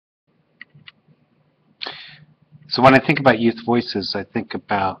So when I think about youth voices, I think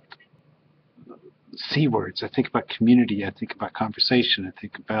about C words. I think about community. I think about conversation. I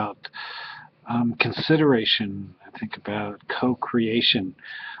think about consideration. I think about co-creation.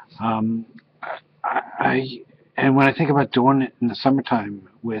 Um, I and when I think about doing it in the summertime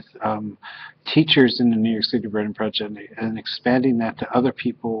with teachers in the New York City Writing Project and expanding that to other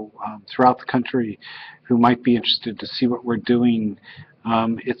people throughout the country who might be interested to see what we're doing,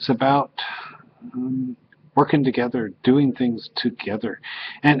 it's about um, working together, doing things together.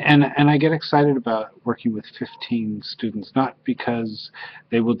 And I get excited about working with 15 students, not because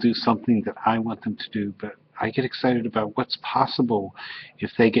they will do something that I want them to do, but I get excited about what's possible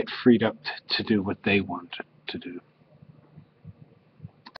if they get freed up to do what they want to do.